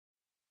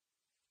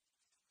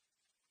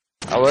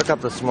I woke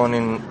up this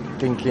morning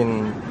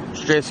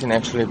stressing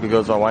actually,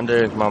 because I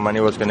wondered if my money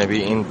was going to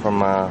be in from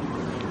my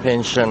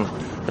pension.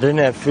 I didn't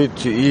have food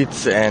to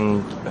eat,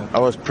 and I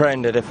was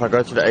praying that if I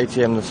go to the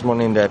ATM this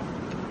morning that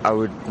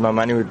my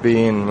money would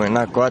be in. When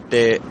I got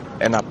there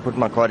and I put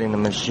my card in the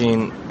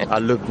machine, I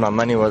looked, my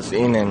money was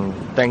in, and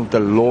thank the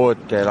Lord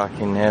that I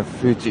can have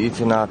food to eat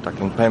tonight, I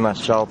can pay my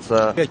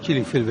shelter. We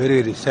actually feel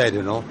very, very sad,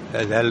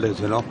 as elders,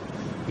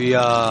 We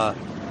are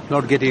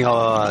not getting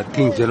our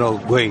things,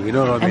 going, you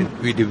know what I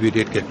mean? We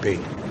did get paid.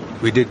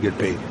 We did get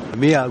paid.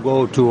 Me, I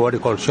go to what you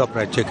call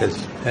ShopRite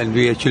checkers, and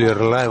we actually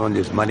rely on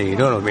this money, you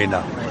know what I mean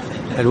now?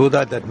 And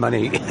without that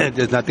money,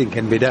 there's nothing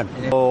can be done.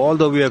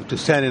 Although we have to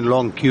stand in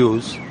long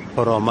queues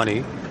for our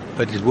money,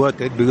 but it's worth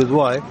it, because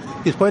why?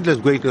 It's pointless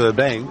going to the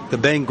bank. The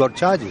bank got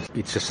charges.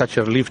 It's such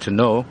a relief to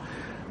know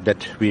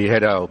that we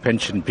had our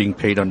pension being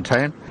paid on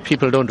time.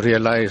 People don't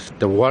realize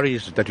the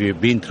worries that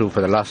we've been through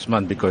for the last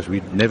month, because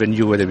we never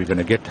knew whether we're going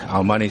to get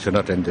our monies or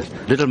not. And this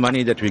little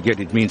money that we get,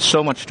 it means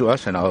so much to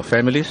us and our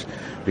families,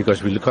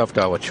 because we look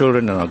after our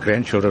children and our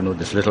grandchildren with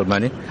this little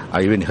money.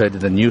 I even heard in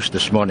the news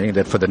this morning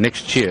that for the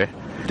next year,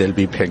 they'll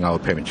be paying our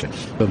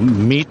pensions. The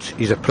meat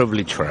is a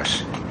privilege for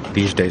us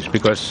these days,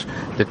 because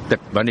that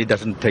money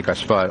doesn't take us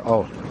far at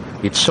all.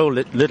 It's so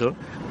little,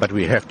 but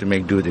we have to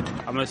make do with it.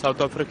 I'm a South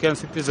African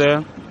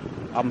citizen.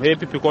 I'm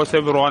happy because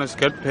everyone is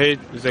get paid.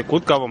 It's a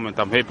good government.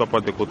 I'm happy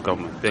about the good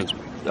government. Thanks.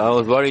 I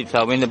was worried, so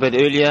I went a bit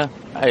earlier.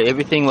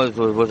 Everything was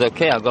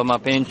okay. I got my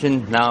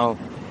pension. Now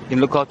I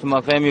can look after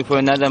my family for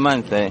another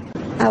month.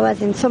 I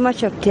was in so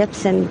much of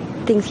debts and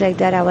things like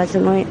that. I was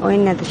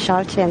owing at the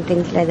shelter and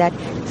things like that.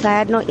 So I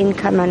had no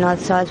income and all,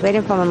 so I was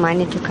waiting for my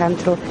money to come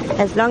through.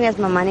 As long as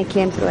my money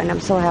came through, and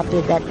I'm so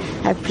happy that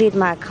I've freed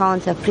my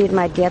accounts, I've freed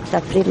my debts,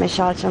 I've freed my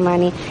shelter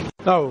money.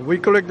 Now, we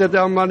collected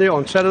our money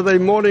on Saturday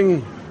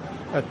morning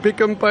at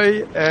Pick and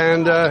Pay,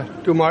 and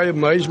to my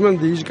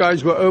amazement, these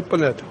guys were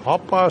open at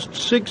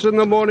 6:30 in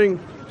the morning.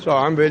 So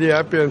I'm very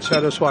happy and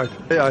satisfied.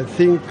 I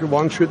think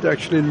one should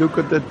actually look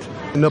at it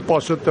in a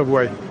positive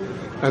way,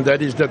 and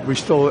that is that we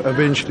still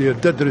eventually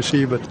did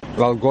receive it.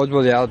 Well, God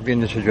will help you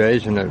in the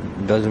situation.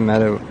 It doesn't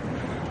matter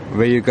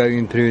where you're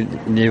going through,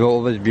 there will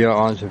always be an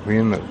answer for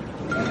you.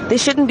 There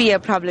shouldn't be a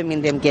problem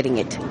in them getting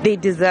it. They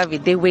deserve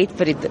it. They wait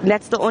for it.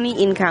 That's the only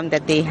income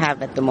that they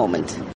have at the moment.